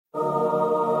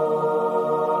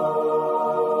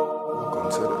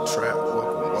trap.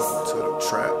 Welcome to the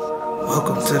trap.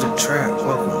 Welcome to the trap.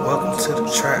 Welcome to the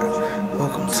trap.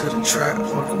 Welcome to the trap.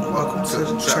 Welcome to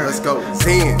the trap. Let's go.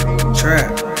 Zen.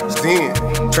 Trap. Zen.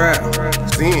 Trap.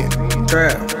 Zen.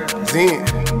 Trap.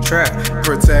 Zen. Trap.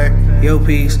 Protect. Yo,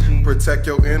 peace. Protect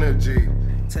your energy.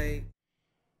 Take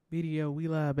video. We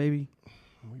live, baby.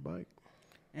 We bike.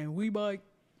 And we bike.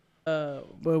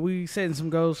 But we setting some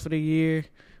goals for the year.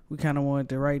 We kind of wanted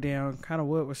to write down kind of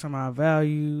what were some of our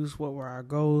values, what were our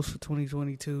goals for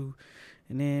 2022,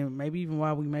 and then maybe even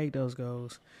why we made those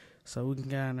goals. So we can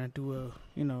kind of do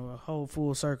a whole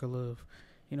full circle of,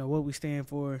 what we stand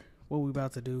for, what we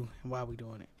about to do, and why we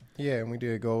doing it. Yeah, and we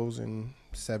did goals in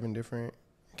 7 different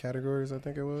categories, I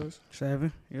think it was.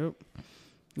 7, yep.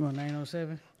 You want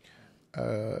 907?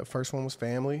 First one was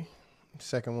family.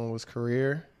 Second one was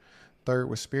career. Third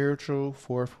was spiritual.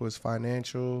 Fourth was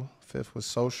financial. Fifth was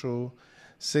social.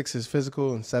 6 is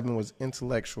physical. And 7 was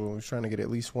intellectual. We're trying to get at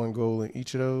least one goal in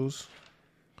each of those.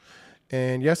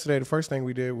 And yesterday, the first thing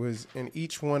we did was in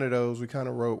each one of those, we kind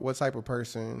of wrote what type of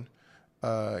person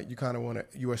you kind of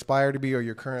you aspire to be, or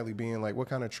you're currently being. Like, what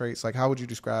kind of traits? Like, how would you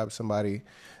describe somebody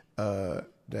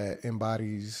that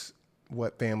embodies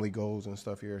what family goals and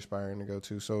stuff you're aspiring to go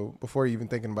to? So before you even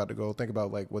thinking about the goal, think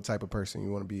about like what type of person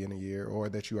you want to be in a year, or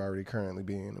that you already currently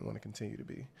being and want to continue to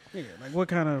be. Yeah, like what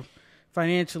kind of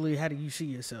financially, how do you see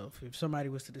yourself? If somebody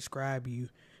was to describe you,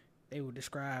 they would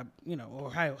describe,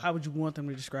 or how would you want them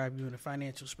to describe you in the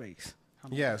financial space?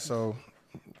 Yeah, so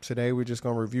today we're just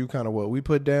going to review kind of what we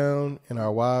put down and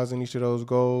our whys in each of those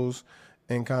goals,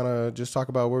 and kind of just talk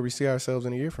about where we see ourselves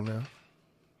in a year from now.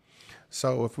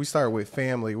 So if we start with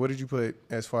family, what did you put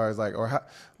as far as like,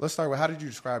 let's start with, how did you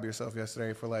describe yourself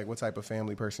yesterday for like what type of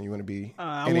family person you want to be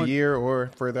in a year or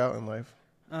further out in life?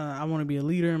 I want to be a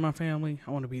leader in my family.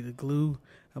 I want to be the glue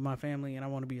of my family, and I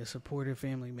want to be a supportive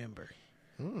family member.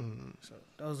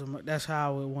 So that's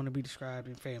how I would want to be described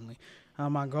in family.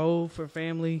 My goal for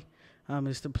family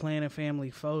is to plan a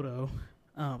family photo,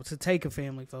 to take a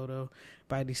family photo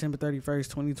by December 31st,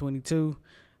 2022.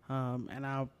 And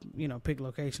I'll, pick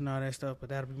location, all that stuff, but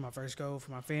that'll be my first goal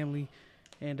for my family.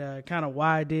 And kind of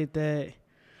why I did that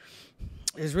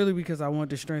is really because I want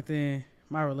to strengthen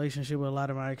my relationship with a lot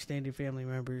of my extended family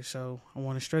members. So I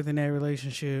want to strengthen that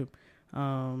relationship.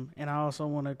 And I also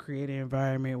want to create an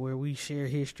environment where we share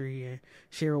history and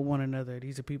share with one another.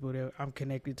 These are people that I'm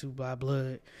connected to by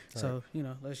blood. All so,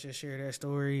 right. Let's just share that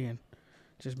story and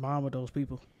just bond with those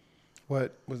people.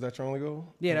 What, was that your only goal?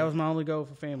 Yeah, that was my only goal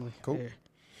for family. Cool. Yeah.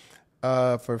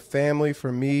 For family,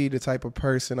 for me, the type of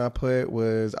person I put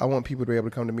was, I want people to be able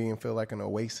to come to me and feel like an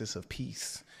oasis of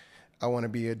peace. I want to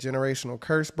be a generational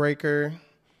curse breaker,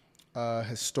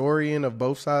 historian of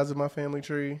both sides of my family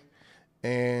tree,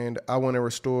 and I want to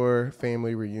restore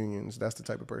family reunions. That's the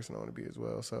type of person I want to be as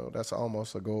well. So that's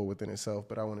almost a goal within itself,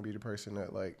 but I want to be the person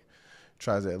that like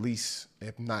tries to at least,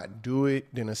 if not do it,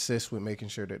 then assist with making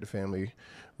sure that the family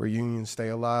reunions stay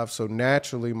alive. So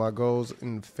naturally, my goals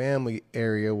in the family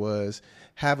area was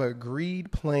have an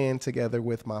agreed plan together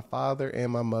with my father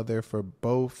and my mother for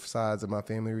both sides of my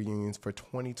family reunions for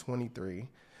 2023,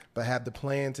 but have the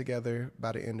plan together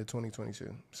by the end of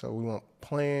 2022. So we want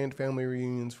planned family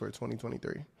reunions for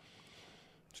 2023.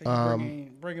 So you're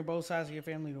bringing both sides of your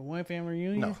family to one family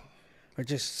reunion? No. Or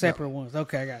just separate ones?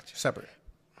 Okay, I got you. Separate.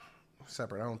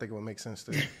 I don't think it would make sense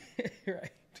to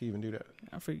right. to even do that.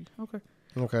 I feel you.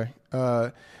 Okay.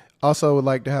 Also would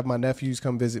like to have my nephews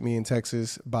come visit me in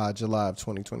Texas by July of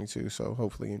 2022. So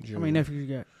hopefully in June. How many nephews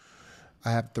you got?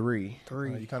 I have 3.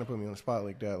 3. You kind of put me on the spot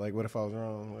like that. Like, what if I was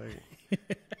wrong? Like,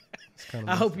 it's kind of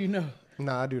I hope you know.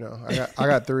 Nah, I do know. I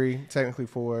got 3, technically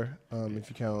 4, if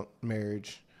you count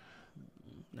marriage.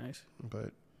 Nice.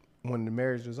 But when the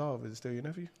marriage dissolves, is it still your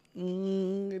nephew?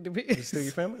 It depends. Is it still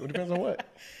your family? It depends on what.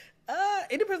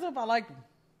 It depends on if I like them.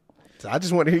 So I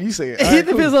just want to hear you say it. It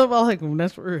depends on if I like them.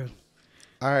 That's for real.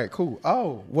 All right, cool.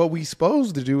 Oh, what we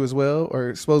supposed to do as well,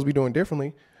 or supposed to be doing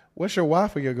differently. What's your why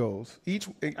for your goals? I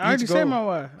already said my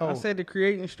why. Oh. I said to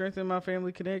create and strengthen my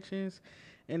family connections,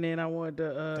 and then I wanted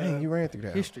to. Dang, you ran through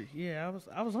that. History. Yeah,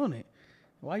 I was on it.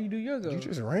 Why you do your goals? You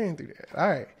just ran through that. All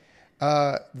right.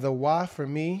 The why for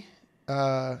me,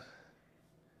 I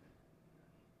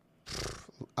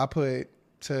put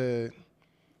to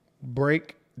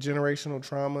break generational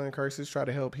trauma and curses, try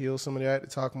to help heal some of that, to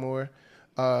talk more,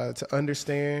 to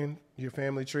understand your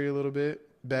family tree a little bit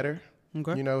better.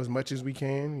 Okay. As much as we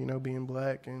can, being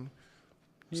black and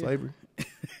slavery.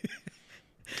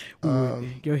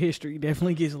 Your history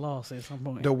definitely gets lost at some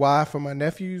point. The why for my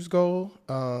nephew's goal,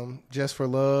 just for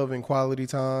love and quality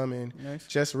time, and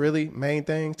just really main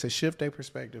thing to shift their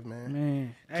perspective,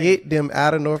 man. Get them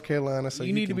out of North Carolina so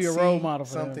you need can to be a role model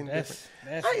for something them. different.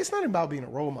 It's not about being a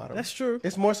role model. That's true.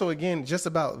 It's more so again just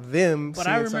about them. But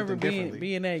seeing I remember something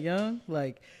being that young.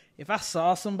 Like if I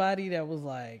saw somebody that was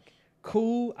like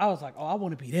cool, I was like, oh, I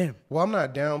want to be them. Well, I'm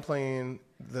not downplaying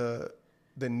the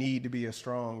need to be a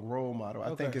strong role model.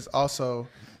 I think it's also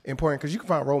important because you can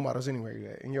find role models anywhere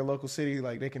you're at. In your local city,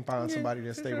 like they can find somebody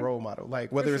that's their role model,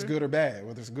 like whether it's good or bad,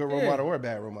 whether it's a good role model or a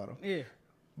bad role model. Yeah.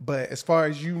 But as far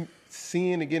as you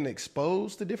seeing and getting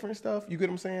exposed to different stuff, you get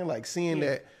what I'm saying? Like seeing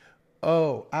that,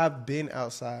 oh, I've been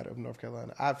outside of North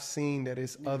Carolina. I've seen that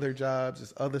it's other jobs,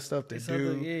 it's other stuff to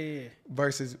do.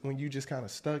 Versus when you just kind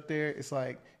of stuck there, it's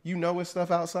like you know it's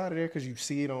stuff outside of there because you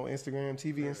see it on Instagram,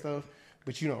 TV and stuff,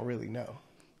 but you don't really know.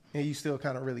 And you still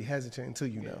kind of really hesitant until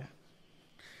you know.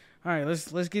 All right,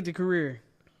 let's get to career.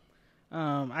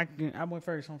 I went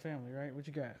first on family, right? What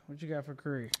you got? What you got for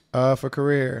career? For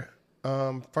career,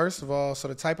 first of all, so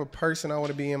the type of person I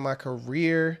want to be in my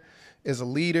career is a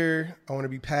leader. I want to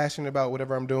be passionate about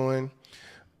whatever I'm doing.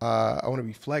 I want to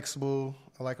be flexible.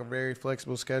 I like a very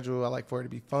flexible schedule. I like for it to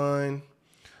be fun.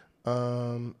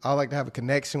 I like to have a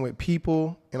connection with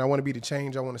people, and I want to be the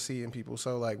change I want to see in people.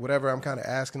 So like whatever I'm kind of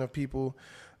asking of people,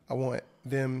 I want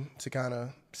them to kind of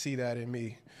see that in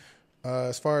me.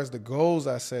 As far as the goals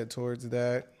I set towards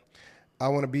that, I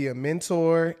want to be a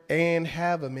mentor and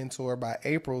have a mentor by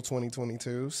April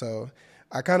 2022. So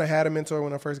I kind of had a mentor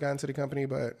when I first got into the company,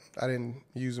 but I didn't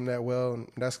use them that well.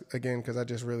 And that's, again, because I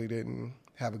just really didn't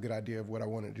have a good idea of what I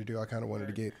wanted to do. I kind of wanted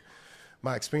to get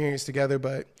my experience together.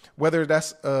 But whether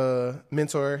that's a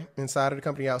mentor inside of the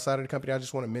company, outside of the company, I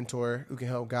just want a mentor who can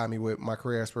help guide me with my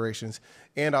career aspirations.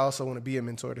 And I also want to be a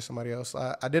mentor to somebody else.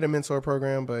 I did a mentor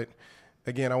program, but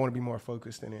again, I want to be more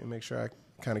focused in it and make sure I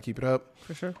kind of keep it up.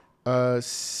 For sure.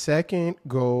 Second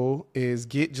goal is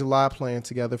get July plan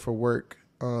together for work.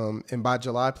 And by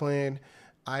July plan,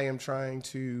 I am trying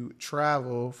to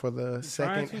travel for the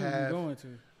second half.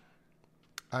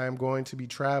 I am going to be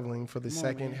traveling for the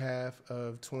second half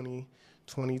of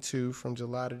 2022 from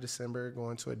July to December,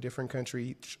 going to a different country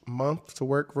each month to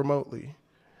work remotely.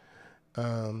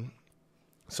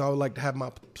 So I would like to have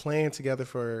my plan together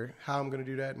for how I'm going to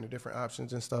do that and the different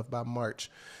options and stuff by March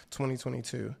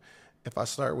 2022. If I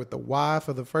start with the why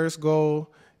for the first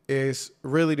goal, is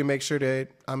really to make sure that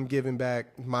I'm giving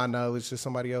back my knowledge to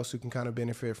somebody else who can kind of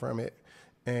benefit from it,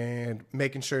 and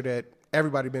making sure that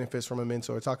everybody benefits from a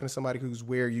mentor. Talking to somebody who's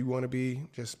where you want to be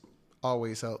just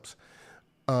always helps.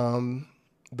 The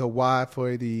why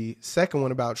for the second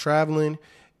one about traveling,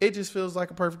 it just feels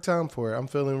like a perfect time for it. I'm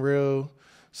feeling real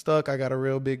stuck. I got a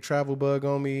real big travel bug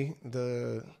on me.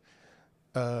 The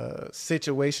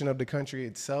situation of the country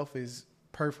itself is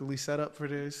perfectly set up for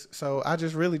this. So I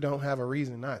just really don't have a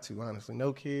reason not to, honestly.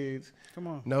 No kids. Come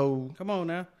on. No. Come on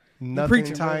now. Nothing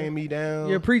tying me down.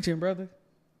 You're preaching, brother.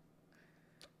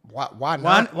 Why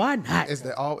not? Why not? Is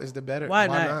the better? Why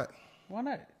not? Why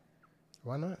not?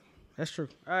 Why not? That's true.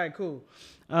 All right, cool.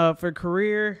 For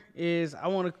career is I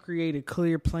want to create a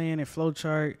clear plan and flow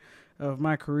chart of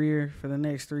my career for the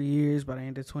next 3 years by the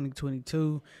end of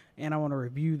 2022. And I want to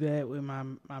review that with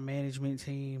my management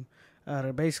team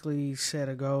to basically set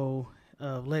a goal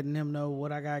of letting them know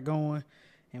what I got going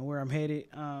and where I'm headed.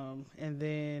 And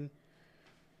then,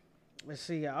 let's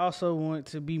see, I also want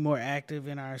to be more active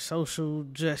in our social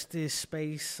justice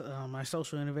space, my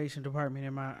social innovation department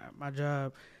in my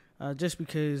job, just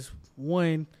because,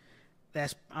 one,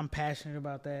 I'm passionate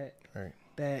about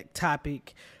that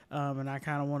topic, and I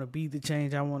kind of want to be the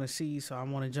change I want to see, so I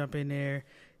want to jump in there.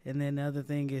 And then the other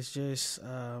thing is just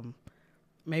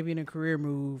maybe in a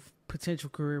potential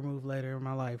career move later in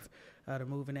my life, to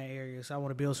move in that area. So I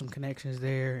want to build some connections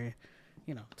there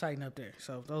and, tighten up there.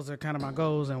 So those are kind of my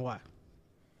goals and why.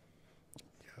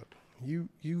 You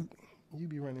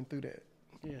be running through that.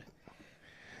 Yeah.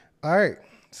 All right.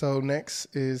 So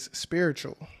next is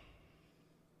spiritual.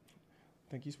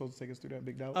 Think you're supposed to take us through that,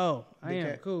 big dog? Oh, I am.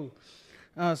 Cat. Cool.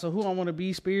 So who I want to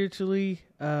be spiritually,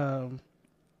 I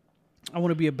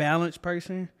want to be a balanced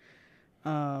person.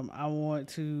 I want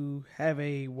to have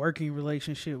a working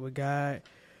relationship with God,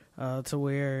 to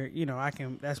where,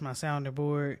 that's my sounding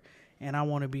board, and I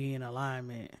want to be in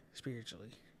alignment spiritually.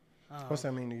 What's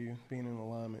that mean to you, being in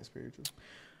alignment spiritually?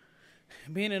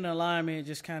 Being in alignment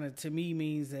just kind of, to me,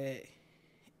 means that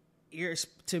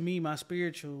my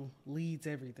spiritual leads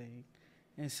everything.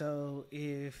 And so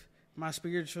if my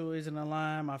spiritual isn't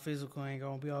aligned, my physical ain't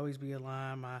going to always be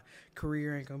aligned, my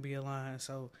career ain't going to be aligned.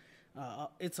 So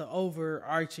it's an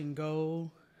overarching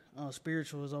goal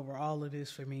Spiritual is over all of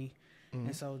this for me.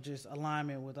 And so just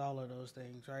alignment with all of those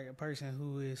things, right? A person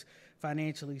who is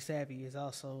financially savvy is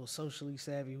also socially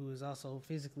savvy, who is also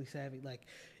physically savvy. Like,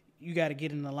 you got to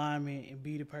get in alignment and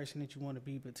be the person that you want to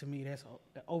be. But to me, that's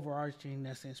overarching,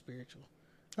 that's in spiritual.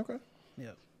 Okay.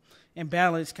 Yeah. And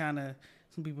balance, kind of,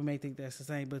 some people may think that's the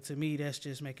same, but to me, that's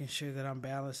just making sure that I'm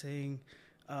balancing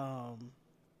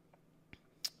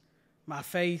my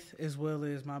faith as well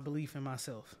as my belief in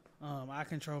myself. I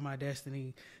control my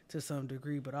destiny to some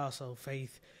degree, but also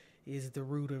faith is the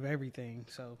root of everything.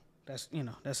 So that's,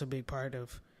 that's a big part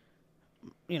of,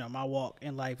 my walk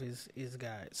in life is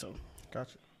God. So,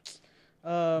 Gotcha.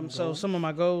 So some of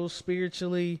my goals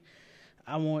spiritually,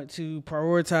 I want to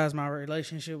prioritize my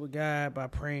relationship with God by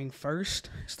praying first.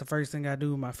 It's the first thing I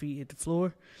do when my feet hit the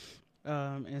floor.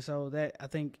 And so that, I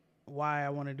think why I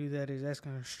want to do that is that's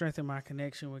going to strengthen my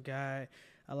connection with God,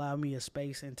 allow me a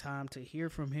space and time to hear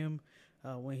from him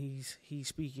when he's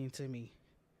speaking to me.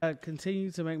 I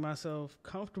continue to make myself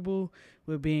comfortable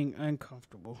with being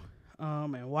uncomfortable.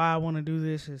 And why I want to do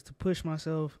this is to push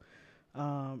myself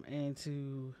and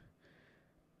to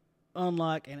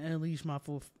unlock and unleash my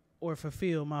full or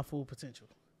fulfill my full potential.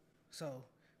 So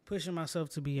pushing myself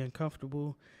to be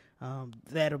uncomfortable,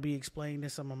 that'll be explained in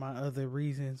some of my other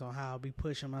reasons on how I'll be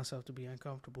pushing myself to be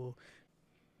uncomfortable.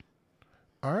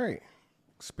 All right.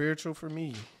 Spiritual for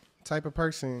me, type of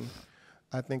person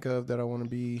I think of that I want to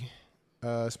be,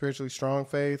 spiritually strong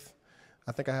faith.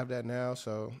 I think I have that now,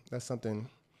 so that's something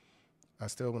I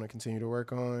still want to continue to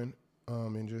work on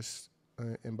and just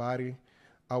embody.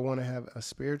 I want to have a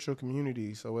spiritual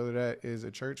community, so whether that is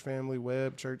a church family,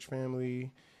 web church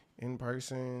family, in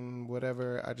person,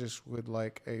 whatever, I just would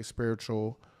like a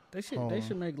spiritual home. They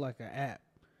should make like an app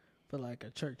for like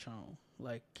a church home.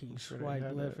 Like, can you swipe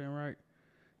left and right?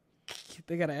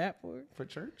 They got an app for it? For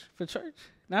church? For church.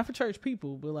 Not for church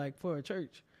people, but like for a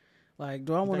church. Like,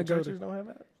 do I want to go churches don't have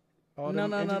that?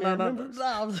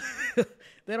 No.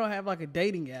 They don't have like a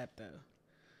dating app though.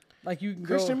 Like, you can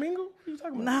Christian Mingle? What are you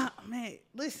talking about? Nah, man.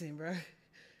 Listen, bro.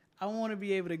 I want to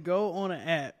be able to go on an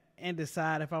app and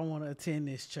decide if I want to attend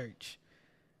this church.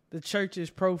 The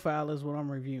church's profile is what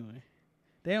I'm reviewing.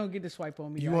 They don't get to swipe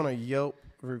on me. You want a Yelp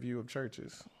review of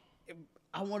churches?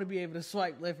 I want to be able to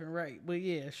swipe left and right. But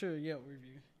yeah, sure, Yelp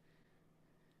review.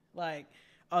 Like,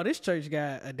 oh, this church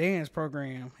got a dance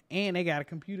program and they got a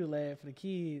computer lab for the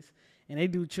kids and they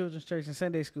do children's church and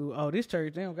Sunday school. Oh, this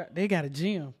church, they got a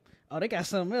gym. Oh, they got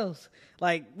something else.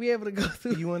 Like, we able to go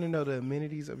through. You want to know the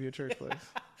amenities of your church place?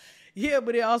 Yeah,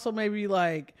 but it also may be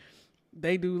like,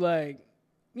 they do like,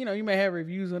 you may have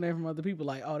reviews on there from other people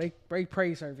like, oh, they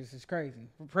praise service is crazy.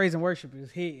 Praise and worship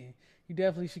is hitting. You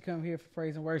definitely should come here for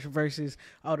praise and worship versus,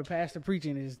 oh, the pastor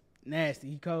preaching is nasty.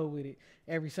 He cold with it.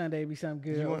 Every Sunday be something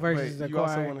good. You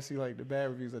also want to see like the bad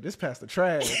reviews of this pastor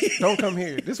trash. Don't come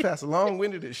here. This pastor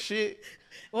long-winded as shit.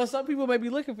 Well, some people may be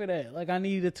looking for that. Like, I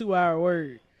need a 2-hour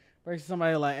word versus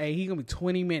somebody like, hey, he gonna be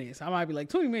 20 minutes. I might be like,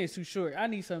 20 minutes too short. I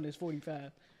need something that's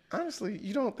 45. Honestly,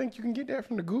 you don't think you can get that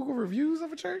from the Google reviews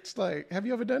of a church? Like, have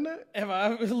you ever done that? Have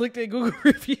I ever looked at Google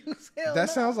reviews? Hell that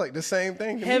no. Sounds like the same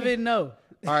thing to Heaven, me. no.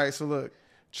 All right, so look.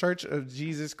 Church of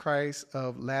Jesus Christ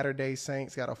of Latter-day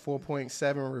Saints got a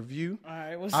 4.7 review. All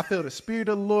right, I feel the Spirit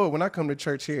of the Lord when I come to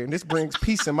church here, and this brings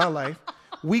peace in my life.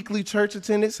 Weekly church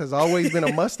attendance has always been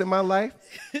a must in my life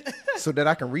so that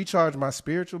I can recharge my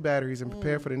spiritual batteries and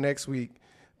prepare for the next week.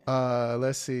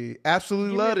 Let's see.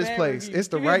 Absolutely love this place. It's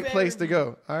the right place to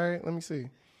go. All right, let me see.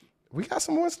 We got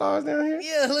some more stars down here?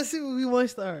 Yeah, let's see what we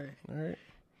 1-star. All right.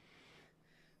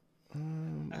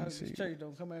 I hope this church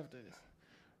don't come after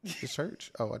this. The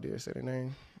church? Oh, I did say the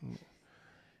name.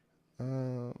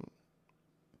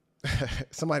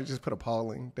 Somebody just put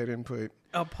appalling. They didn't put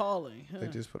appalling. Huh? They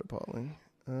just put appalling.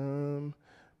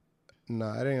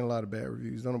 Nah, it ain't a lot of bad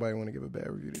reviews. Don't nobody want to give a bad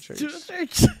review to church. To the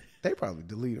church. They probably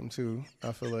delete them too.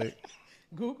 I feel like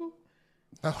Google.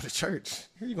 Oh, the church.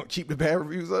 You gonna keep the bad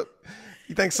reviews up?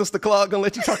 You think Sister Claude gonna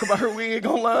let you talk about her wig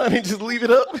online and just leave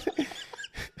it up?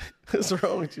 What's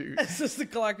wrong with you? Sister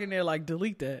Clark in there like,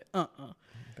 delete that.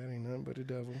 That ain't nothing but the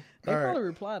devil. They probably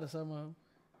reply to some of them.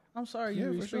 I'm sorry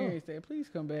you experienced that. Please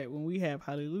come back when we have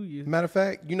Hallelujah. Matter of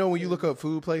fact, when you look up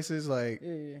food places, like,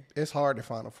 it's hard to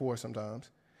find a 4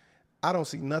 sometimes. I don't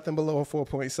see nothing below a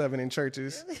 4.7 in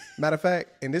churches. Matter of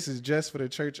fact, and this is just for the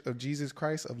Church of Jesus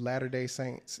Christ of Latter-day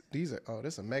Saints. This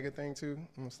is a mega thing too.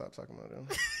 I'm gonna stop talking about them.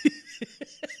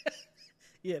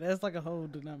 Yeah, that's like a whole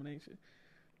denomination.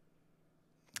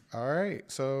 All right,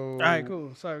 so. All right,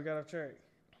 cool. Sorry, we got off track.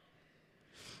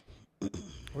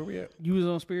 Where we at? You was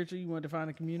on spiritual. You wanted to find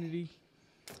a community.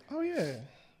 Oh yeah,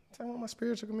 talking about my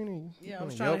spiritual community. Yeah, I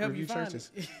was trying to help you find it.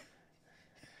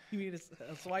 You need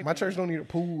a swipe. My church don't need a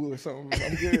pool or something.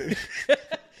 I'm good.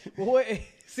 Well,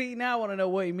 see, now I want to know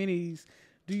what amenities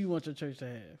do you want your church to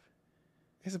have?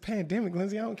 It's a pandemic,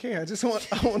 Lindsay. I don't care.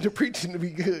 I want the preaching to be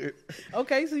good.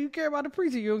 Okay, so you care about the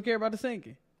preaching. You don't care about the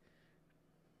singing.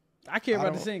 I care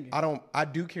about the singing. I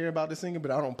do care about the singing,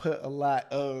 but I don't put a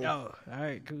lot of. Oh, all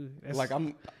right, cool.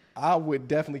 I would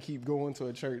definitely keep going to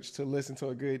a church to listen to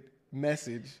a good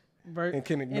message and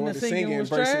can ignore the singing versus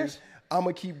trash? I'm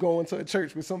gonna keep going to a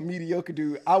church with some mediocre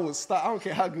dude. I would stop. I don't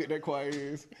care how good that choir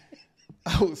is.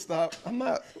 I would stop. I'm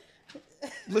not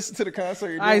listen to the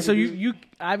concert. All right, so you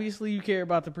obviously you care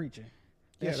about the preaching.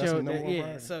 That's your number one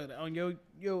priority. So on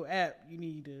your app you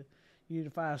need a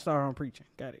 5-star on preaching.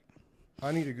 Got it.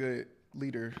 I need a good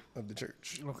leader of the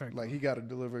church. Okay. Like he got to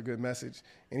deliver a good message,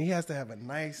 and he has to have a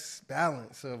nice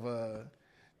balance of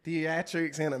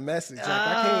theatrics and a message. Like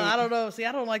I don't know. See,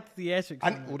 I don't like the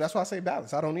theatrics. Well, that's why I say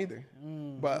balance. I don't either,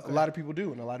 but a lot of people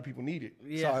do, and a lot of people need it.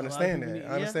 Yeah, so I understand that.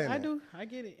 I understand that. I do. I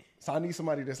get it. So I need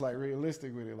somebody that's like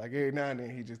realistic with it. Like every now and then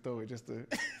he just throw it just to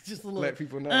just let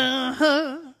people know.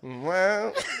 Uh-huh.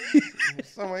 Well,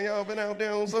 some of y'all been out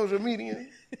there on social media.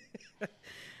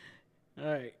 All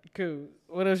right, cool.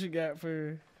 What else you got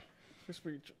for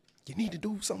spiritual? You need to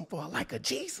do something for a like of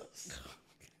Jesus.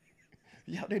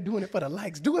 You out there doing it for the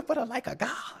likes. Do it for the like of God.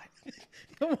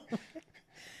 Come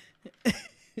on.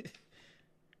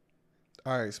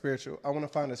 All right, spiritual. I want to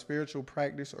find a spiritual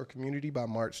practice or community by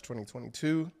March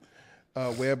 2022,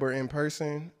 web or in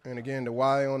person. And again, the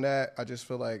why on that, I just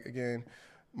feel like, again,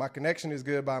 my connection is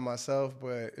good by myself,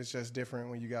 but it's just different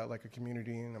when you got like a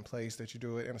community and a place that you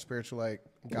do it and a spiritual like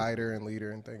guider and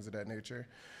leader and things of that nature.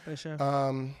 For sure.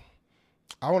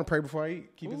 I want to pray before I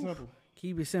eat. Keep it simple.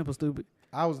 Keep it simple, stupid.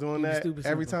 I was doing that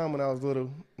every time when I was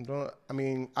little. I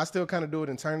mean, I still kind of do it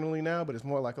internally now, but it's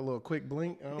more like a little quick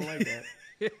blink. I don't like that.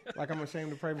 Like I'm ashamed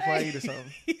to pray before I eat or something.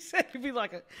 He said it'd be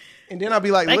like a. And then I'll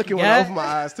be like looking when I open my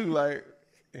eyes too, like,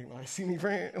 anybody see me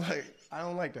praying? Like, I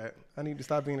don't like that. I need to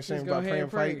stop being ashamed about praying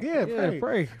before I eat. Yeah,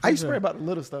 pray. I used to pray about the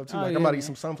little stuff too. Like I'm about to eat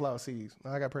some sunflower seeds.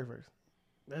 Now I got to pray first.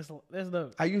 That's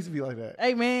dope. I used to be like that.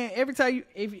 Hey man, every time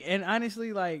and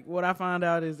honestly, like what I find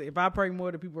out is if I pray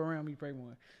more, the people around me pray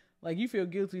more. Like you feel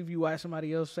guilty if you watch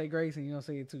somebody else say grace and you don't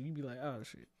say it too. You be like, oh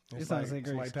shit, it's not say grace.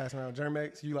 Somebody passing around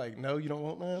Germex, you like, no, you don't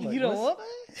want none. Like, you don't want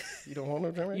that? You don't want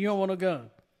no Germex. You don't want no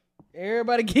gun.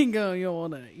 Everybody getting gun. You don't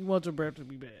want that. You want your breath to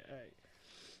be bad.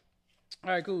 All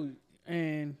right, cool.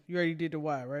 And you already did the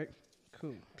why, right?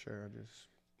 Cool. Sure, I just.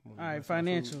 All right,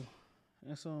 financial.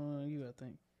 That's on you, I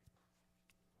think.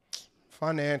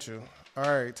 Financial.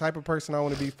 All right, type of person I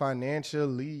want to be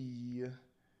financially.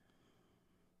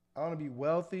 I want to be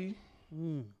wealthy.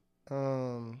 I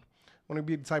want to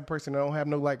be the type of person that don't have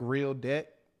no like real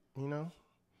debt. You know,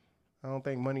 I don't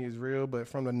think money is real, but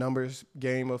from the numbers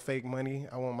game of fake money,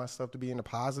 I want my stuff to be in the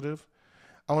positive.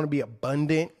 I want to be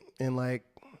abundant in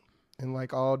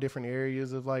all different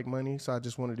areas of like money. So I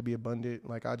just wanted to be abundant.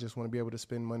 Like I just want to be able to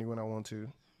spend money when I want to.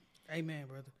 Amen,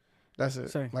 brother. That's it.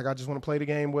 Same. Like I just want to play the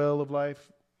game well of life,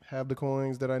 have the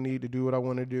coins that I need to do what I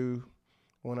want to do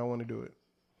when I want to do it.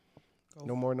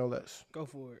 No more, no less. Go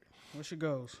for it. What's your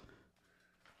goals?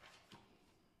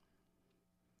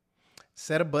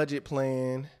 Set a budget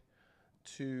plan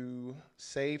to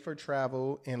save for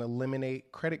travel and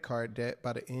eliminate credit card debt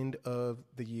by the end of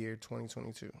the year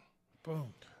 2022.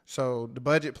 Boom. So the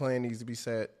budget plan needs to be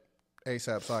set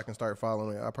ASAP so I can start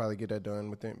following it. I'll probably get that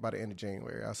done by the end of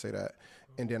January. I'll say that.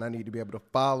 And then I need to be able to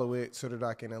follow it so that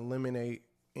I can eliminate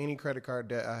any credit card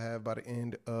debt I have by the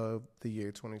end of the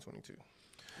year 2022.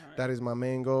 Right. That is my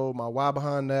main goal. My why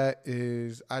behind that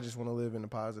is I just want to live in the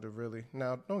positive, really.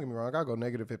 Now, don't get me wrong. I'll go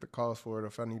negative if it calls for it or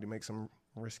if I need to make some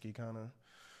risky kind of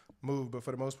move. But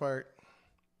for the most part,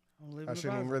 I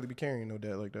shouldn't even really be carrying no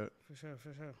debt like that. For sure.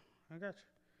 I got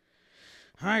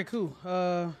you. All right, cool.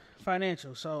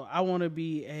 Financial. So I want to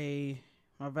be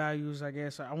my values, I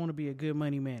guess, I want to be a good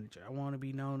money manager. I want to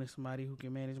be known as somebody who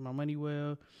can manage my money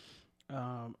well.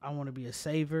 I want to be a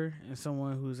saver and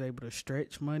someone who's able to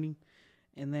stretch money.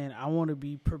 And then I want to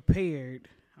be prepared.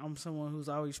 I'm someone who's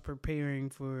always preparing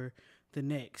for the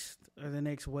next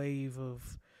wave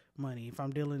of money. If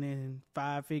I'm dealing in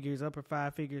upper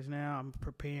five figures now, I'm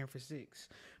preparing for 6.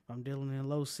 If I'm dealing in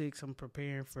low 6, I'm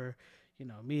preparing for,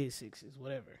 mid 6s,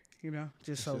 whatever.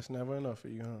 It's never enough for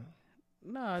you, huh?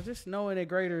 No, just knowing that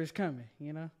greater is coming,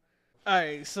 All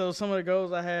right, so some of the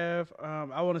goals I have,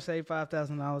 I want to save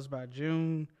 $5,000 by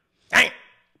June. Dang!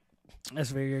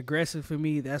 That's very aggressive for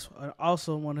me. That's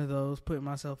also one of those putting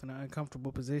myself in an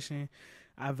uncomfortable position.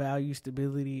 I value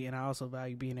stability, and I also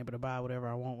value being able to buy whatever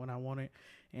I want when I want it.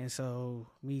 And so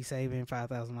me saving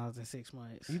 $5,000 in 6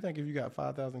 months. You think if you got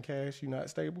 5,000 cash, you're not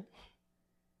stable?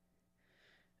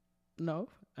 No,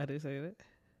 I didn't say that.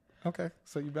 Okay,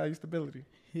 so you value stability.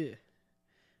 Yeah.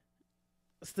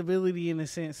 Stability in the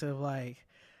sense of like,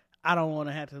 I don't want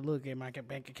to have to look at my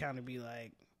bank account and be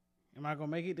like, am I gonna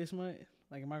make it this month?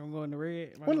 Like, am I gonna go in the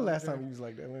red? When the last time you was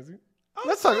like that, Lindsay?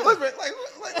 Let's talk. What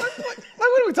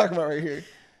are we talking about right here?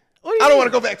 I don't want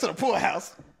to go back to the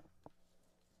poorhouse.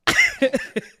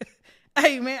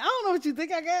 Hey man, I don't know what you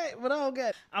think I got, but I don't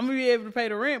got. I'm gonna be able to pay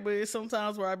the rent, but it's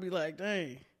sometimes where I be like,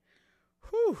 dang,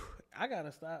 whew, I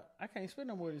gotta stop. I can't spend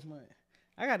no more this month.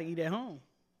 I gotta eat at home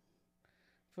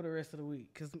for the rest of the week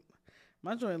because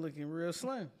my joint looking real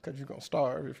slim. Because you're gonna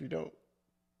starve if you don't.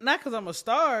 Not because I'm a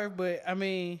starve, but I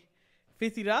mean,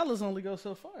 $50 only goes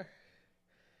so far.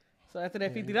 So after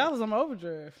that $50, I'm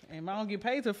overdraft, and I don't get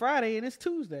paid till Friday, and it's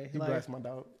Tuesday. You blessed, my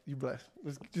dog. You blessed.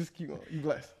 Let's just keep going. You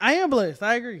blessed. I am blessed.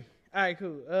 I agree. All right,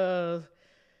 cool.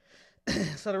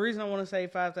 So the reason I want to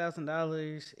save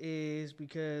 $5,000 is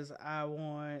because I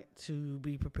want to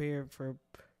be prepared for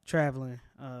traveling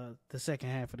the second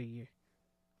half of the year.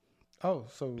 Oh,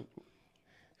 so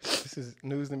this is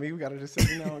news to me. We got to just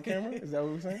sit now on camera. Is that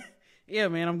what we're saying? Yeah,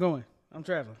 man, I'm going. I'm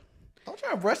traveling. I'm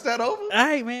trying to brush that over. All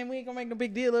right, man, we ain't gonna make no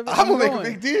big deal of it. I'm gonna make a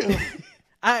big deal.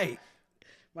 All right,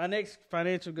 my next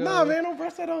financial goal. Nah, man, don't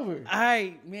brush that over. All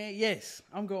right, man. Yes,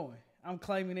 I'm going. I'm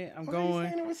claiming it. I'm going.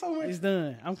 Saying it with so much it's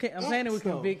done. I'm saying it with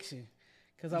conviction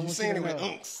because I want saying you to it with know.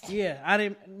 angst. Yeah, I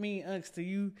didn't mean angst to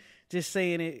you. Just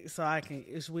saying it so I can.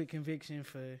 It's with conviction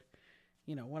for,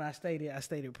 when I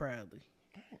stated proudly.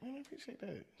 Man, I appreciate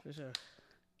that. For sure.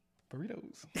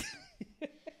 Burritos.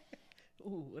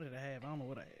 Ooh, what did I have? I don't know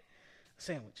what I had.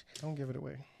 Sandwich. Don't give it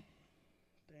away.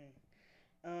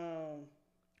 Dang. All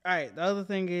right. The other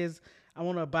thing is I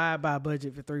want to abide by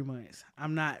budget for 3 months.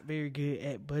 I'm not very good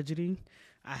at budgeting.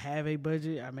 I have a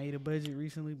budget. I made a budget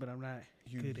recently, but I'm not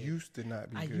good at it. You used to not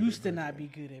be I good used at to not budgeting. be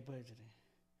good at budgeting.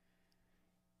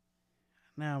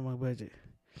 Now I'm on budget.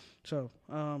 So,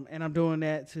 and I'm doing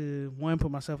that to, 1, put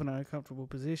myself in an uncomfortable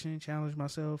position, challenge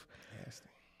myself, Nasty.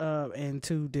 and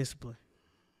 2, discipline.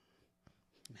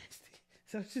 Nasty.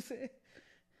 Is that what you said?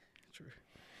 True.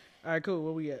 All right, cool.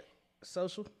 What we at?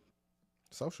 Social?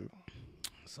 Social.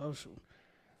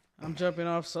 I'm jumping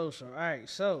off social. All right,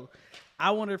 so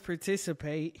I want to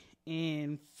participate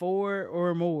in 4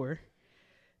 or more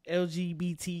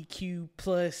LGBTQ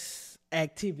plus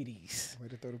activities. Way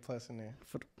to throw the plus in there.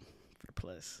 For the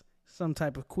plus. Some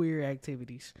type of queer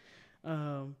activities.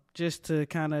 Just to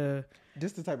kind of...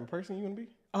 Just the type of person you want to be?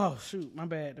 Oh, shoot, my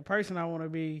bad. The person I want to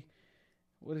be,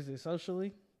 what is it,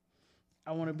 socially?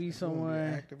 I want to be someone...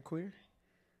 Active queer?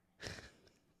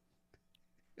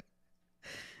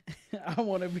 I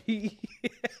want to be...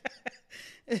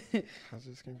 I was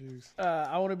just confused.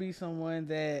 I want to be someone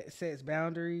that sets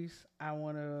boundaries. I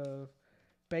want to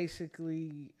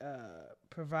basically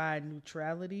provide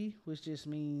neutrality, which just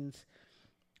means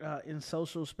in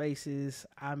social spaces,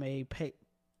 I'm a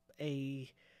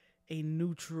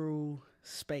neutral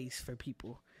space for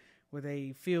people where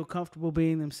they feel comfortable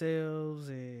being themselves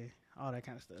and all that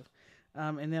kind of stuff.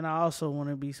 And then I also want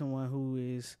to be someone who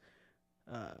is,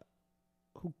 I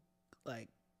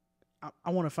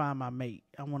want to find my mate.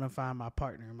 I want to find my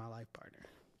partner, my life partner.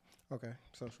 Okay,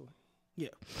 socially. Yeah.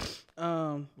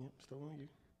 Yep, still on you.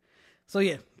 So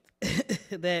yeah,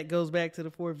 that goes back to the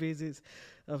 4 visits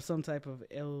of some type of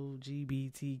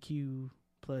LGBTQ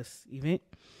plus event.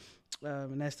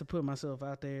 And that's to put myself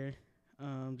out there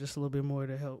just a little bit more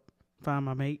to help find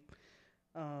my mate.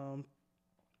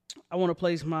 I want to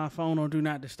place my phone on Do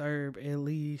Not Disturb at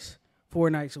least 4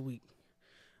 nights a week.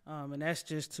 And that's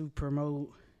just to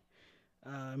promote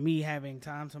me having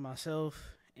time to myself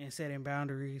and setting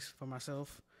boundaries for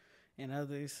myself and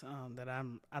others that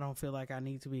I don't feel like I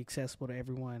need to be accessible to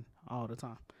everyone all the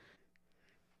time.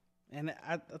 And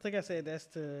I think I said that's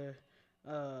to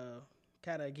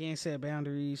kind of again set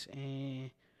boundaries and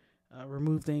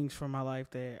remove things from my life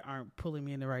that aren't pulling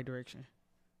me in the right direction.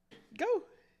 Go.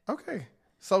 Okay.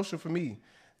 Social for me,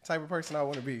 type of person I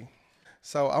want to be.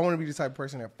 So I want to be the type of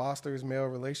person that fosters male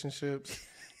relationships.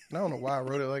 And I don't know why I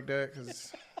wrote it like that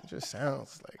because it just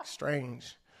sounds like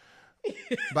strange.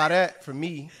 By that, for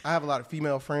me, I have a lot of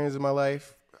female friends in my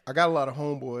life. I got a lot of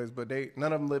homeboys, but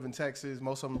none of them live in Texas.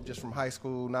 Most of them just from high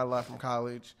school, not a lot from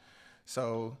college.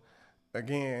 So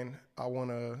again, I want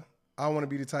to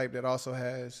be the type that also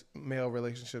has male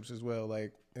relationships as well.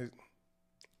 Like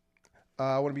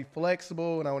I want to be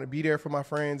flexible and I want to be there for my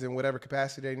friends in whatever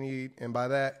capacity they need. And by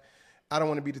that, I don't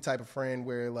want to be the type of friend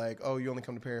where like, oh, you only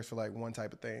come to Paris for like one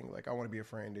type of thing. Like I want to be a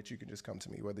friend that you can just come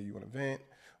to me, whether you want to vent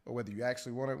or whether you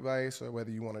actually want advice or whether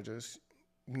you want to just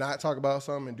not talk about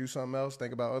something and do something else,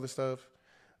 think about other stuff.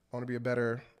 I want to be a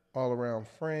better all around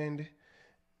friend.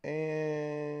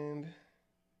 And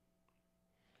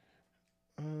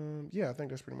yeah, I think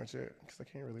that's pretty much it because I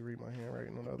can't really read my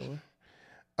handwriting on the other one.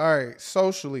 All right,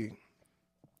 socially,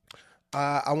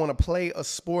 I want to play a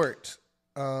sport.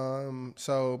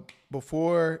 So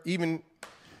before even,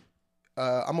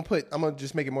 I'm gonna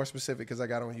just make it more specific because I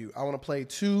got on you. I want to play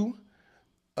 2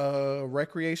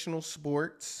 recreational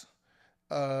sports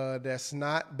that's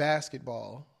not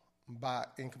basketball,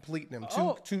 and complete them.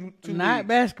 Two not leagues.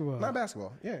 basketball. Not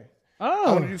basketball. Yeah. Oh,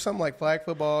 I want to do something like flag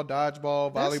football,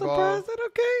 dodgeball, that's volleyball. surprised that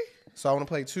okay. So I want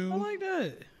to play 2. I like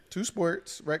that. 2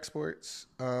 sports, rec sports.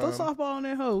 Throw softball on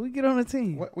that hoe. We get on a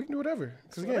team. We can do whatever.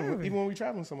 Because again, even when we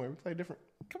traveling somewhere, we play different.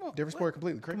 Come on, Different sport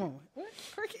completely. Cricket. Come on, what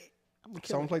cricket?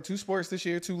 So I'm gonna play 2 sports this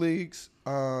year, 2 leagues.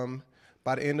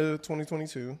 By the end of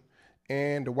 2022,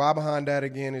 and the why behind that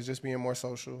again is just being more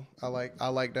social. I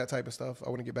like that type of stuff. I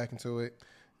want to get back into it.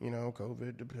 You know,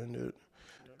 COVID dependent.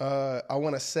 I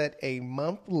want to set a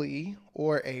monthly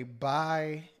or a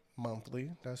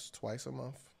bi-monthly. That's twice a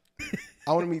month.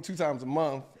 I want to meet 2 times a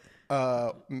month,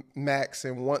 max,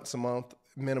 and once a month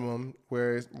minimum.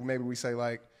 Whereas maybe we say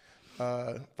like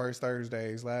first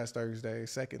Thursdays, last Thursdays,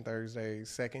 second Thursdays,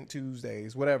 second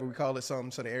Tuesdays, whatever. We call it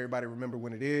something so that everybody remember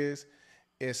when it is.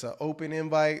 It's an open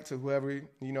invite to whoever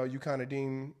you kind of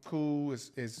deem cool.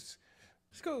 It's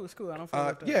cool. I don't feel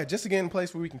like that. Yeah, just to get in a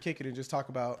place where we can kick it and just talk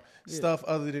about stuff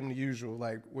other than the usual,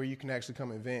 like where you can actually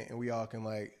come and vent and we all can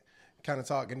like kind of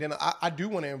talk. And then I do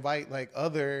want to invite like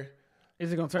other.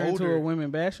 Is it gonna turn into a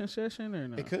women bashing session or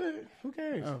no? It could. Who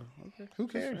cares? Oh, okay. Who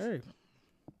cares? Hey,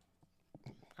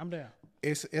 I'm down.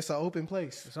 It's an open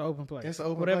place. It's an open place. It's an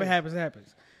open Whatever place. happens,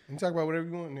 happens. You can talk about whatever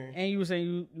you want in there. And you were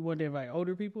saying you wanted to invite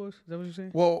older people? Is that what you're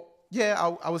saying? Well,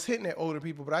 yeah, I was hitting at older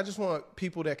people, but I just want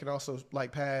people that can also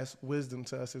like pass wisdom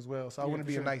to us as well. So I want to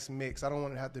be a nice mix. I don't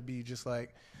want it to have to be just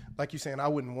like you're saying. I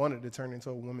wouldn't want it to turn into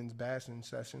a women's bashing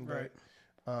session, right?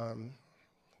 But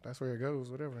that's where it goes.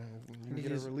 Whatever. You can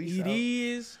get a release. It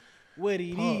is what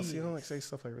it is. You don't like say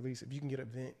stuff like release. If you can get a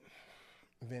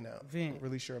vent out,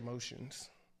 release your emotions.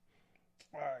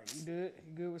 All right, you good?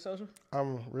 You good with social?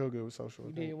 I'm real good with social.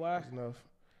 You did why? That's enough.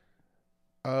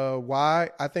 Why?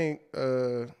 I think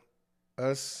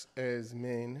us as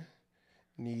men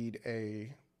need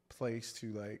a place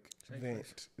to like vent.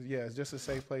 Place. Yeah, it's just a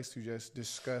safe place to just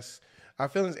discuss our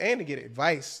feelings and to get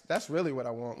advice. That's really what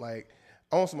I want. Like,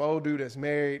 I want some old dude that's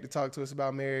married to talk to us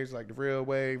about marriage, like the real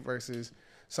way, versus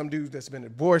some dude that's been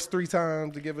divorced 3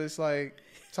 times to give us like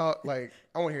talk. Like,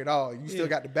 I want to hear it all. You still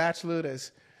got the bachelor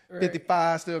that's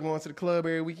 55, still going to the club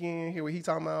every weekend. Hear what he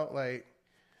talking about? Like,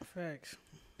 facts.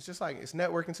 It's just like, it's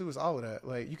networking too. It's all of that.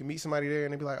 Like, you can meet somebody there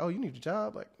and they be like, oh, you need a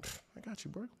job? Like, I got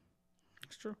you, bro.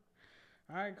 That's true.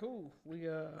 All right, cool. We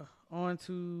on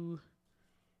to,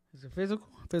 is it physical?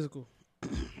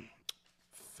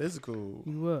 Physical.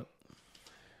 You up?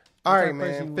 All right,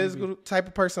 man. Physical type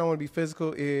of person I want to be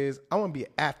physical is I want to be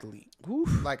an athlete.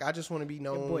 Oof. Like, I just want to be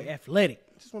known. That boy athletic.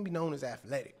 I just want to be known as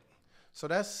athletic. So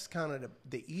that's kind of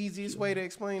the easiest way to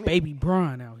explain it. Baby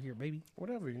Bron out here, baby.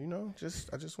 Whatever, I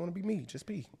just want to be me. Just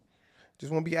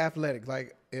want to be athletic.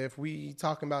 Like, if we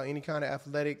talking about any kind of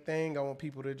athletic thing, I want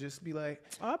people to just be like,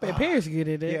 oh, I bet Paris good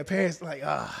at that. Yeah, Paris, like,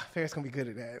 Paris gonna be good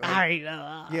at that. Like, I already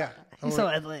know. Yeah. He's so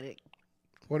athletic.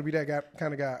 Want to be that guy,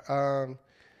 kind of guy.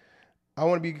 I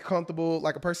want to be comfortable,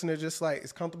 like a person that just like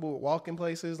is comfortable with walking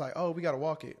places. Like, oh, we got to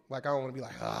walk it. Like, I don't want to be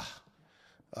like,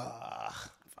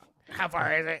 how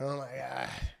far is it? I'm like,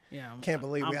 yeah, can't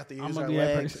believe we have to use our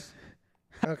legs.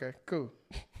 Okay, cool.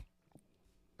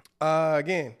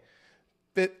 Again,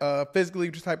 physically,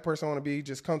 the type of person I want to be,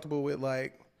 just comfortable with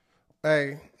like,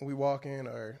 hey, we walking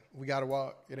or we got to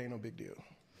walk. It ain't no big deal.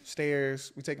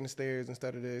 Stairs, we taking the stairs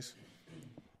instead of this.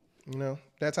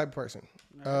 That type of person.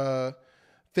 Right.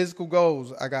 Physical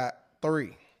goals, I got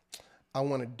 3. I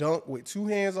want to dunk with 2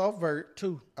 hands off vert.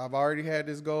 2. I've already had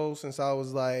this goal since I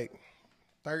was like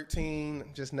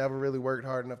 13. Just never really worked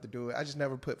hard enough to do it. I just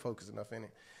never put focus enough in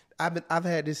it. I've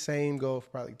had this same goal for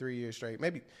probably 3 years straight.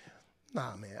 Maybe,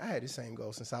 I had this same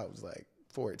goal since I was like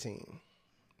 14.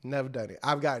 Never done it.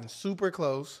 I've gotten super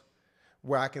close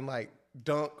where I can like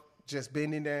dunk just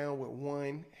bending down with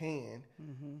 1 hand.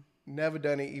 Mm-hmm. Never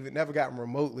done it, even never gotten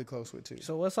remotely close with 2.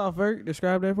 So what's off vert?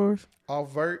 Describe that for us.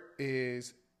 Off vert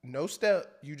is no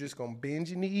step. You just gonna bend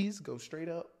your knees, go straight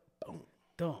up, boom.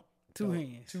 Dunk. 2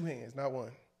 hands. 2 hands, not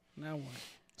 1. Not 1.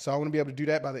 So I want to be able to do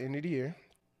that by the end of the year.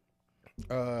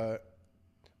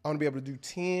 I want to be able to do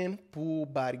 10 full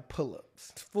body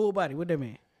pull-ups. Full body. What that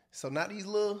mean? So not these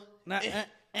little. Not.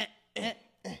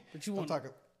 But you I'm want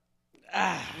talking.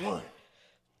 1,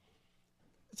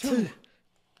 2. 2.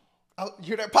 Oh, you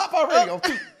hear that pop already on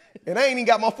 2, and I ain't even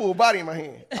got my full body in my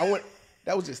hand.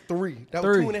 That was just 3. That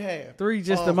was 2.5. 3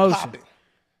 just the motion. Popping.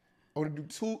 I want to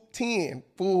do 10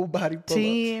 full body pull-ups.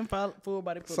 10 full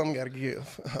body pull-ups. Something got to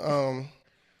give. And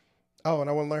I want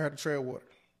to learn how to tread water.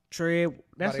 Tread.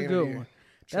 That's a good one.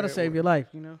 That'll save your life,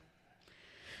 you know.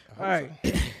 All right.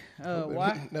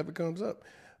 Why? It never comes up.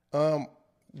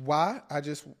 Why? I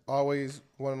just always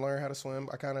want to learn how to swim.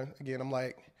 I kind of, again, I'm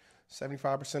like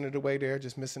 75% of the way there,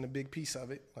 just missing a big piece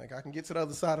of it. Like I can get to the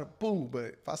other side of the pool,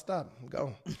 but if I stop, I'm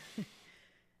gone.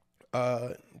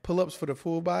 Pull-ups for the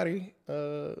full body.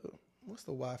 What's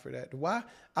the why for that? The why?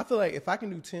 I feel like if I can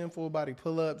do 10 full body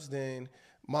pull-ups, then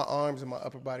my arms and my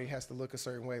upper body has to look a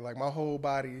certain way. Like my whole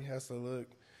body has to look.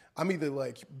 I'm either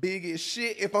like big as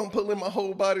shit if I'm pulling my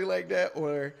whole body like that,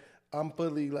 or I'm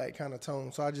fully like kind of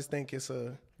toned. So I just think it's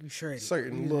a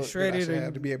certain look that I should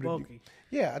have to be able to do.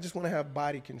 Yeah, I just want to have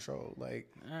body control. Like,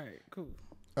 all right, cool.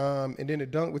 And then the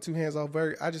dunk with 2 hands off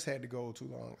I just had to go too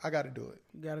long. I got to do it.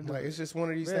 You gotta do like, it. It's just one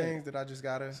of these things that I just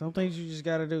gotta. Some things you just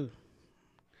gotta do.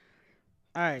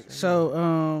 All right,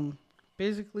 so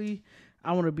physically,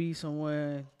 I want to be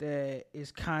someone that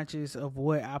is conscious of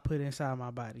what I put inside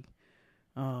my body.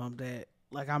 That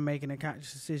like I'm making a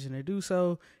conscious decision to do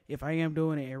so. If I am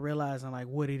doing it and realizing like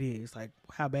what it is, like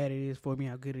how bad it is for me,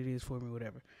 how good it is for me,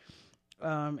 whatever.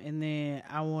 And then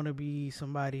I want to be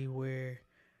somebody where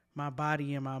my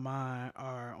body and my mind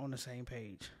are on the same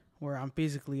page, where I'm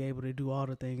physically able to do all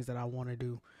the things that I want to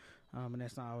do. And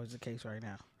that's not always the case right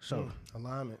now. So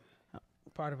alignment.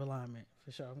 Part of alignment,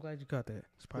 for sure. I'm glad you caught that.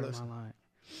 It's part of my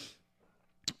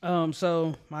alignment.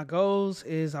 So my goals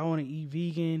is I want to eat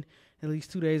vegan at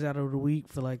least 2 days out of the week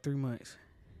for like 3 months.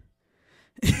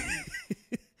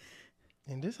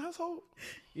 In this household?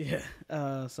 Yeah.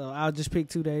 So I'll just pick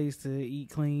 2 days to eat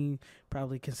clean,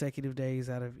 probably consecutive days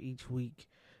out of each week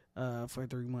for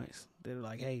 3 months. They're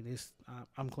like, hey,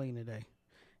 I'm clean today.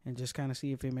 And just kind of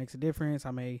see if it makes a difference.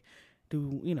 I may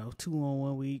do, 2 on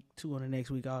 1 week, 2 on the next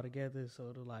week all together. So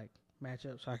it'll like match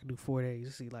up so I can do 4 days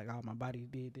to see like, oh, my body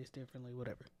did this differently,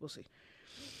 whatever. We'll see.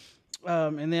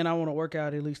 And then I want to work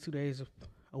out at least 2 days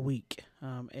a week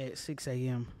at 6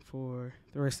 a.m. for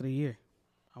the rest of the year.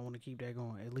 I want to keep that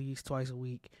going at least twice a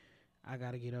week. I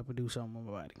got to get up and do something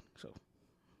with my body. So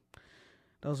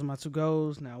those are my 2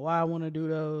 goals. Now, why I want to do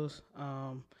those,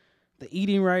 the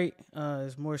eating right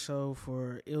is more so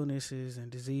for illnesses and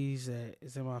disease that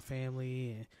is in my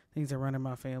family and things that run in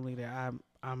my family that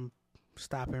I'm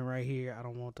stopping right here. I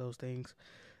don't want those things.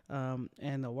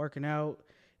 And the working out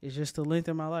is just to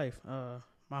lengthen my life.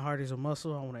 My heart is a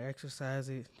muscle. I want to exercise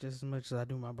it just as much as I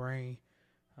do my brain.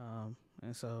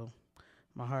 And so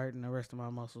my heart and the rest of my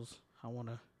muscles, I want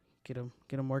to get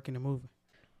them working and moving.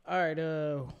 All right,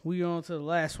 we on to the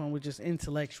last one, which is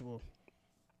intellectual.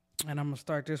 And I'm going to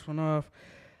start this one off.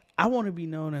 I want to be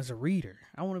known as a reader.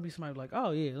 I want to be somebody like, oh,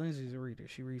 yeah, Lindsay's a reader.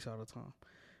 She reads all the time.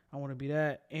 I want to be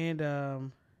that. And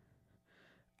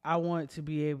I want to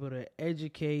be able to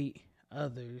educate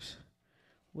others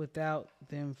without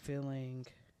them feeling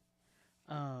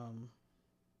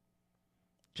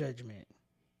judgment.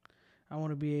 I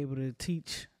want to be able to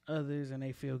teach others and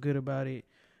they feel good about it,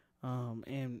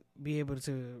 and be able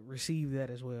to receive that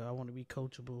as well. I want to be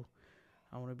coachable.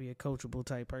 I want to be a coachable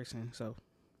type person. So,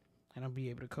 and I'll be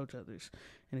able to coach others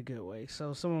in a good way.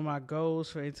 So some of my goals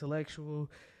for intellectual,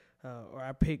 or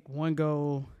I picked one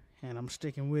goal and I'm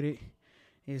sticking with it,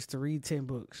 is to read 10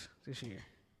 books this year.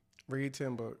 Read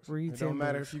 10 books. Read 10 books. It don't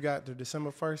matter books. if you got the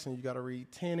December 1st and you got to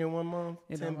read 10 in 1 month.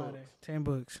 It 10 don't books. matter. 10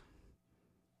 books.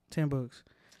 10 books.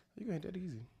 You ain't that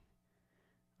easy.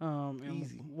 And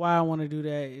Easy. why I want to do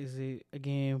that is it,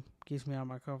 again, gets me out of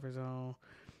my comfort zone,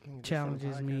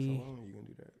 challenges me. You can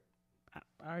do that.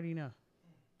 I already know.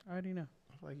 I feel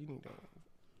like you need that.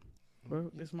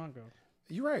 Bro, this is my goal.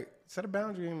 You're right. Set a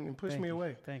boundary and push Thank me you.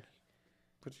 away. Thank you.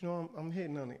 But I'm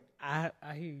hitting on it. I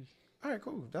hear you. All right,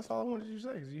 cool. That's all I wanted you to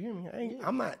say. 'Cause you hear me?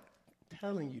 I'm not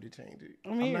telling you to change it.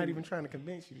 I'm not even trying to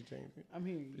convince you to change it. I'm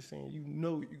hearing you. Just saying you're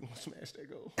going to smash that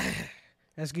goal.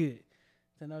 That's good.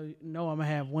 To know I'm going to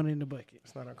have one in the bucket.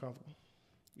 It's not uncomfortable.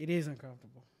 It is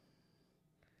uncomfortable.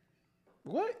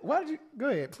 What? Why did you? Go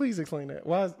ahead. Please explain that.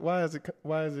 Why is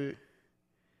it?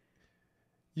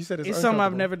 You said It's something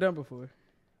I've never done before.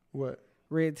 What?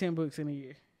 Read 10 books in a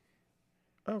year.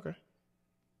 Okay.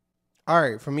 All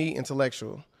right. For me,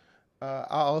 intellectual. I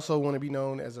also want to be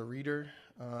known as a reader.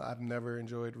 I've never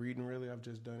enjoyed reading, really. I've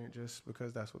just done it just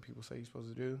because that's what people say you're supposed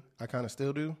to do. I kind of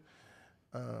still do.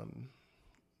 But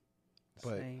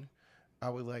Same. I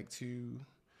would like to.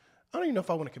 I don't even know if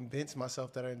I want to convince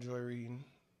myself that I enjoy reading,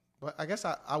 but I guess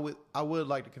I would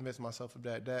like to convince myself of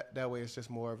that. That way, it's just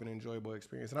more of an enjoyable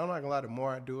experience. And I'm not gonna lie. The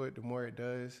more I do it, the more it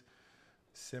does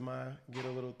get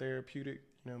a little therapeutic.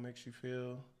 Makes you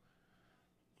feel.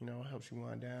 Helps you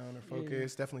wind down or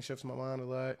focus. Yeah. Definitely shifts my mind a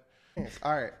lot.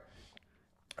 All right.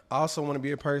 I also want to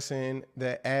be a person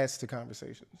that adds to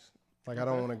conversations. Like, I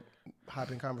don't want to hop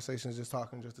in conversations just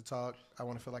talking just to talk. I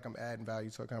want to feel like I'm adding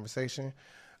value to a conversation.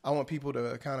 I want people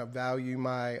to kind of value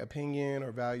my opinion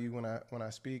or value when I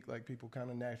speak. Like, people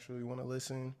kind of naturally want to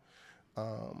listen.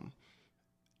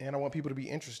 And I want people to be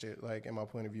interested, like, in my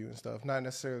point of view and stuff. Not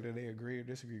necessarily that they agree or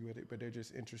disagree with it, but they're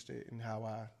just interested in how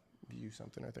I view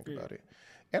something or think about it.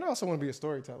 And I also want to be a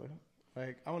storyteller.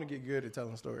 Like, I want to get good at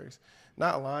telling stories.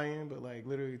 Not lying, but, like,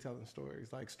 literally telling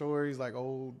stories. Like, stories like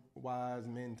old, wise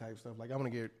men type stuff. Like, I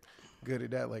want to get good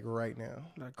at that, like, right now.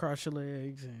 Like, cross your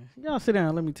legs. And y'all sit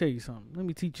down. Let me tell you something. Let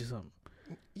me teach you something.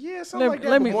 Yeah, something like that.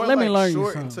 Let me learn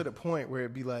short and to the point where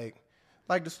it'd be like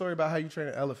the story about how you train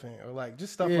an elephant or, like,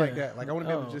 just stuff like that. Like, I want to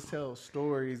be able to just tell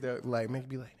stories that, like, make you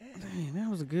be like, dang, that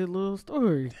was a good little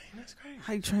story. Dang, that's crazy.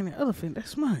 How you train an elephant? That's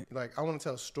smart. Like, I want to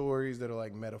tell stories that are,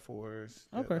 like, metaphors.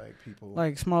 Okay. That, like, people.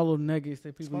 Like small little nuggets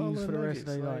that people use for the rest of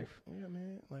their life. Yeah,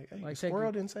 man. Like, hey, the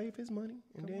squirrel didn't save his money.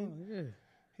 And then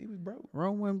he was broke.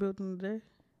 Rome wasn't built in a day.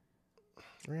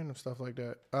 Random stuff like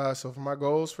that. So for my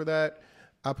goals for that,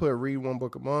 I put read one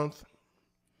book a month.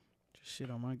 Just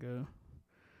shit on my go.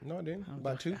 No, I didn't.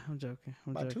 About two? I'm joking.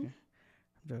 About two?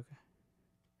 I'm joking.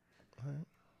 All right.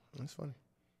 That's funny.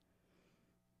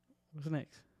 What's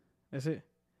next? That's it?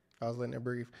 I was letting it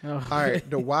breathe. Oh. All right.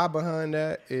 The why behind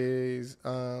that is,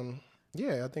 I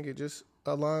think it just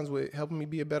aligns with helping me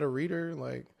be a better reader,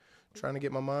 like trying to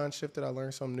get my mind shifted. I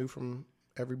learn something new from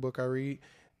every book I read.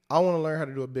 I want to learn how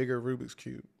to do a bigger Rubik's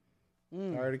Cube.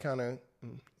 I already kind of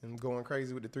am going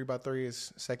crazy with the 3x3.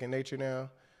 It's second nature now.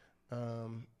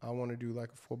 I want to do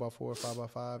like a 4x4,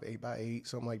 5x5, 8x8,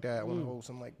 something like that. I want to hold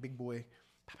some like big boy.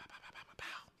 Pow, pow, pow, pow, pow,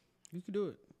 pow. You can do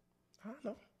it. I don't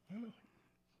know.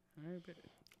 All right,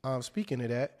 bet. Speaking of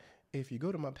that, if you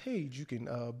go to my page, you can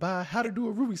buy How to Do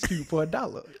a Rubik's Cube for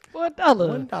 $1. For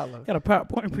 $1. $1. Got a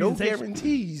PowerPoint presentation. No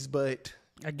guarantees, but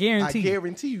I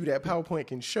guarantee you that PowerPoint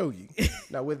can show you.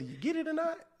 Now, whether you get it or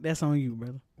not, that's on you,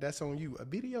 brother. That's on you. A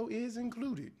video is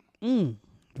included.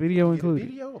 Video included. A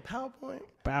video, a PowerPoint.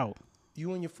 Wow.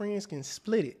 You and your friends can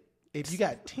split it. If you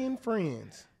got 10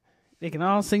 friends, they can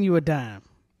all send you a dime.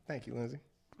 Thank you, Lindsay.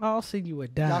 I'll send you a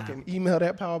dime. Y'all can email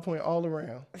that PowerPoint all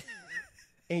around.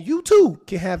 And you too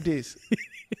can have this.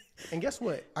 And guess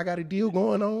what? I got a deal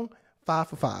going on. 5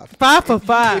 for 5. 5 for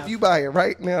 5. If you buy it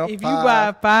right now, if you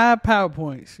buy 5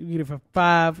 PowerPoints, you get it for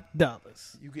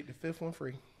 $5. You get the 5th one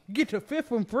free. You get the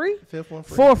 5th one free? 5th one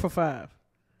free. 4 for 5.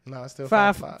 No, it's still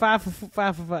 5 for 5. 5 for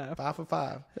 5 for 5. 5 for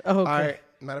 5. Oh, okay. All right.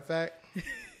 Matter of fact,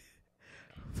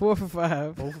 4 for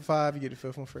 5. 4 for 5. You get the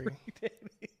 5th one free.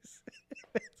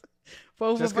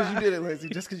 4 for 5. Just because you did it, Lindsay.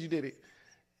 Just because you did it,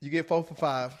 you get 4 for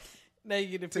 5. Now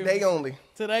you get the 5th today only.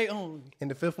 Today only. And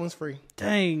the 5th one's free.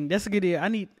 Dang, that's a good deal.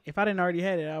 If I didn't already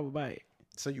have it, I would buy it.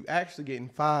 So you actually getting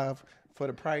 5 for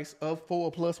the price of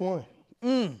 4 plus 1.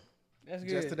 That's good.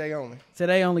 Just today only.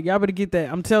 Today only. Y'all better get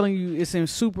that. I'm telling you, it seems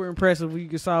super impressive when you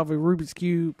can solve a Rubik's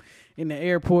Cube in the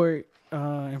airport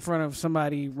in front of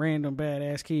somebody, random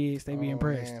badass kids. They be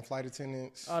impressed. Man, flight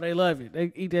attendants. Oh, they love it.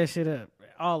 They eat that shit up.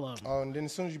 All of them. Oh, and then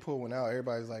as soon as you pull one out,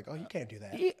 everybody's like, oh, you can't do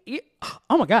that.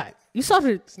 Oh, my God. You solved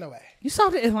it. There's no way. You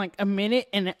solved it in like a minute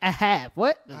and a half.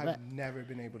 What? I've never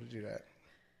been able to do that.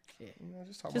 Yeah.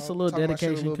 Just a little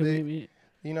dedication, commitment.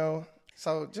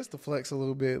 So just to flex a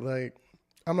little bit, like,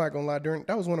 I'm not going to lie,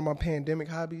 that was one of my pandemic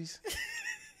hobbies.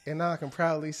 And now I can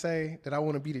proudly say that I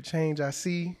want to be the change I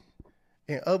see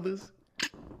in others.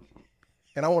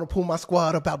 And I want to pull my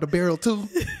squad up out the barrel too.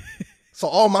 So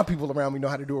all my people around me know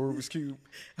how to do a Rubik's Cube.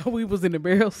 We was in the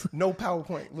barrels. No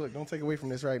PowerPoint. Look, don't take away from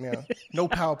this right now. No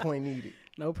PowerPoint needed.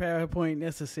 No PowerPoint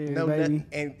necessary, baby.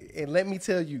 And let me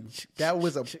tell you, that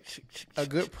was a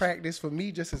good practice for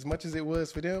me just as much as it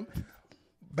was for them.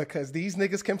 Because these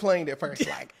niggas complained at first,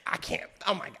 like, I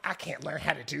can't learn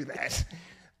how to do that.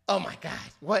 Oh my God.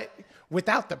 What?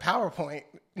 Without the PowerPoint?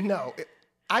 No.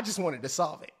 I just wanted to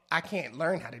solve it. I can't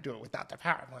learn how to do it without the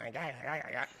PowerPoint.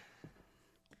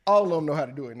 All of them know how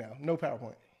to do it now. No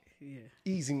PowerPoint. Yeah.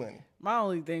 Easy money. My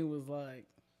only thing was like,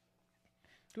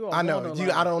 I know.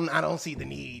 I don't see the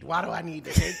need. Why do I need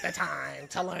to take the time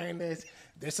to learn this?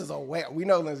 This is we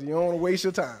know, Lindsay, you don't want to waste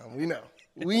your time. We know.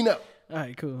 All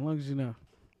right, cool. As long as you know.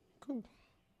 Cool.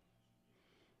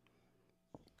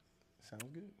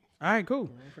 Sounds good. All right, cool.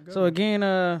 So again,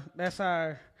 that's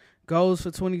our goals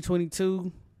for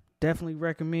 2022. Definitely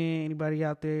recommend anybody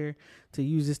out there to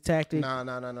use this tactic. Nah.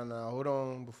 Hold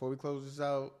on. Before we close this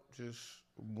out, just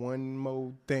one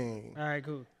more thing. All right,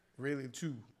 cool. Really,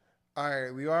 two. All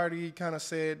right, we already kind of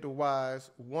said the whys.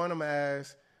 One, I'm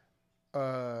asked,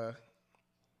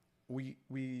 we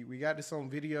got this on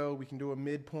video. We can do a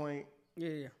midpoint.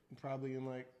 Yeah. Probably we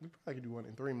probably could do one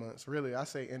in 3 months. Really, I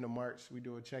say end of March, we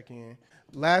do a check-in.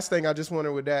 Last thing I just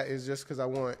wanted with that is just because I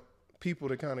want people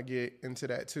to kind of get into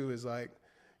that too, is like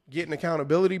getting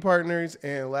accountability partners.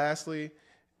 And lastly,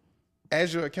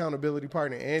 as your accountability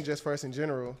partner and just for us in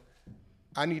general,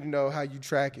 I need to know how you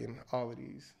tracking all of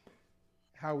these.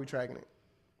 How are we tracking it?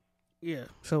 Yeah.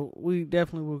 So we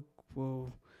definitely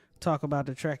will talk about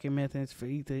the tracking methods for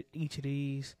each of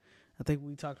these. I think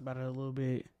we talked about it a little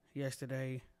bit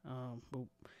yesterday, but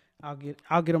I'll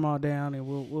get them all down and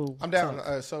we'll. I'm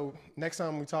down. So next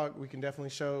time we talk, we can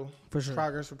definitely show for sure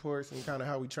progress reports and kind of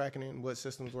how we tracking it and what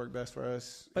systems work best for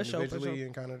us individually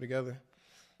and kind of together.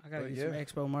 I gotta get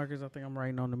some expo markers. I think I'm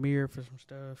writing on the mirror for some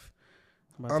stuff.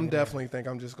 I'm definitely think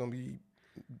I'm just gonna be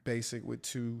basic with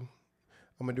two.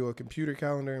 I'm gonna do a computer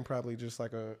calendar and probably just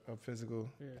like a physical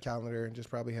calendar and just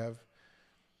probably have,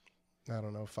 I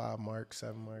don't know, 5 marks,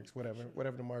 7 marks,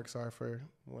 whatever the marks are for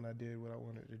when I did what I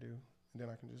wanted to do. And then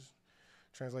I can just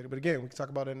translate it. But again, we can talk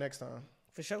about it next time.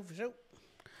 For sure.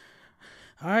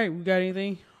 All right, we got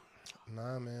anything?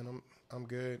 Nah, man, I'm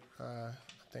good. I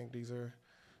think these are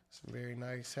some very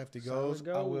nice, hefty goals.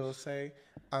 I will say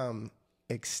I'm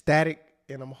ecstatic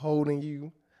and I'm holding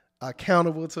you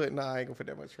accountable to it. Nah, I ain't gonna put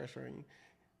that much pressure on you.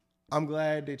 I'm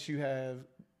glad that you have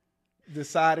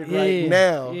decided right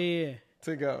now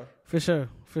to go. For sure.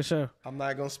 I'm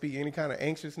not gonna speak any kind of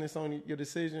anxiousness on your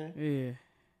decision. Yeah.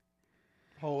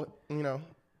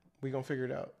 We gonna figure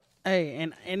it out. Hey,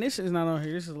 and this is not on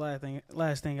here. This is the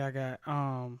last thing I got.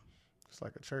 It's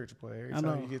like a church play. Every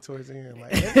time you get towards the end,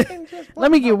 like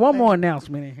let me get one more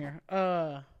announcement in here.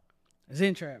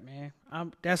 Zentrap, man.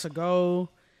 That's a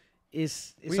goal.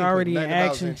 It's already in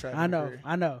action. I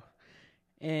know.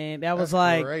 And that was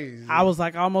like crazy. I was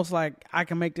like almost like I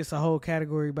can make this a whole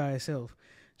category by itself,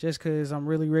 just because I'm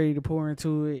really ready to pour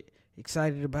into it.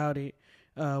 Excited about it.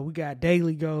 We got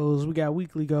daily goals, we got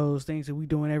weekly goals, things that we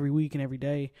doing every week and every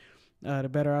day to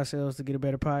better ourselves, to get a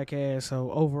better podcast.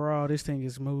 So overall, this thing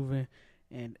is moving,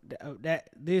 and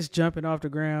this jumping off the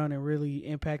ground and really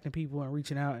impacting people and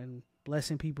reaching out and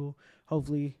blessing people.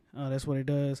 Hopefully, that's what it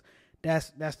does.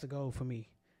 That's the goal for me,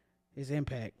 is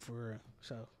impact for real.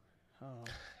 So,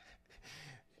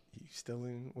 you still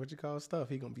in what you call stuff?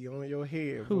 He gonna be on your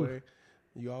head, Who? boy.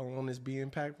 You all on this be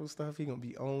impactful stuff? He gonna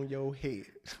be on your head.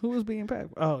 Who was being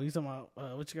impactful? Oh, you talking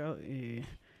about what you call? Yeah.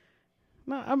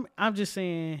 No, I'm just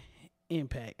saying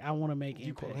impact. I want to make impact.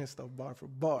 You quote his stuff bar for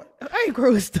bar. I ain't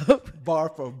quoting stuff.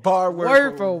 Bar for bar,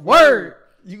 word for word.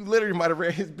 You literally might have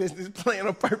read his business plan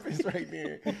on purpose right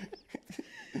there.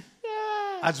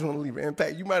 I just want to leave an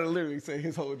impact. You might have literally said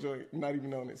his whole joint, not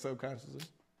even on it subconsciously.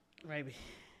 Maybe.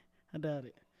 I doubt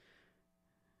it.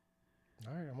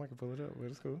 All right, I might can pull it up, but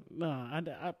it's cool. No,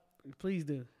 I please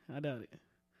do. I doubt it.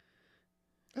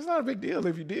 It's not a big deal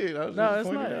if you did. It's not.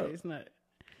 It's not.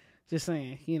 Just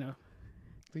saying,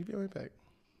 leave your impact.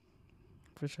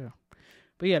 For sure.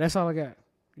 But yeah, that's all I got.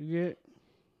 You good?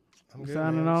 I'm good.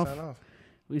 Signing off.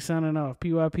 We signing off.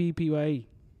 PYP, PYE.